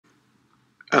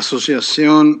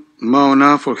Asociación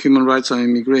Mauna for Human Rights and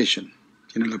Immigration.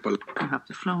 Tiene la palabra. You have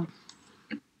the floor.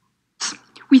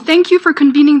 We thank you for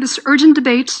convening this urgent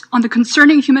debate on the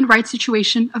concerning human rights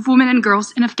situation of women and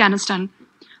girls in Afghanistan.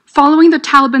 Following the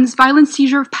Taliban's violent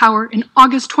seizure of power in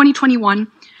August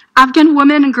 2021, Afghan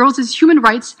women and girls' human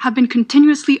rights have been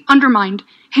continuously undermined,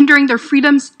 hindering their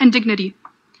freedoms and dignity.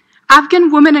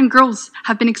 Afghan women and girls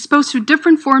have been exposed to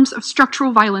different forms of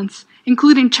structural violence,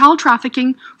 including child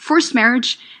trafficking, forced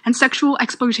marriage, and sexual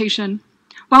exploitation.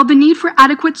 While the need for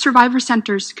adequate survivor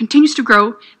centers continues to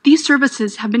grow, these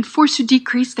services have been forced to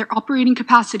decrease their operating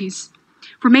capacities.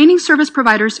 Remaining service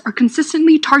providers are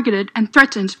consistently targeted and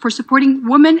threatened for supporting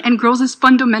women and girls'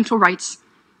 fundamental rights.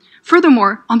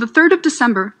 Furthermore, on the 3rd of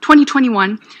December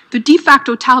 2021, the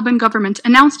de-facto Taliban government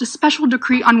announced a special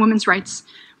decree on women's rights,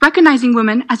 recognizing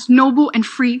women as noble and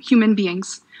free human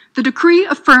beings. The decree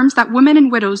affirms that women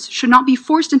and widows should not be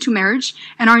forced into marriage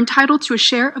and are entitled to a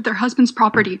share of their husband's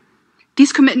property.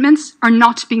 These commitments are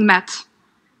not being met.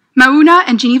 Mauna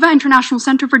and Geneva International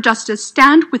Center for Justice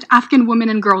stand with Afghan women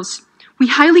and girls. We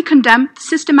highly condemn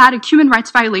systematic human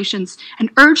rights violations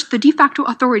and urge the de facto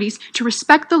authorities to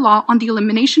respect the law on the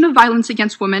elimination of violence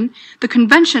against women, the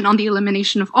Convention on the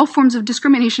Elimination of All Forms of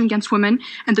Discrimination Against Women,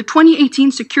 and the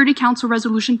 2018 Security Council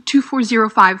Resolution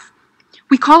 2405.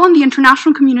 We call on the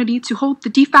international community to hold the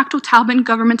de facto Taliban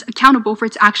government accountable for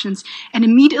its actions and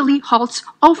immediately halt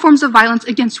all forms of violence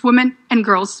against women and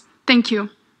girls. Thank you.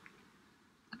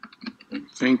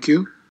 Thank you.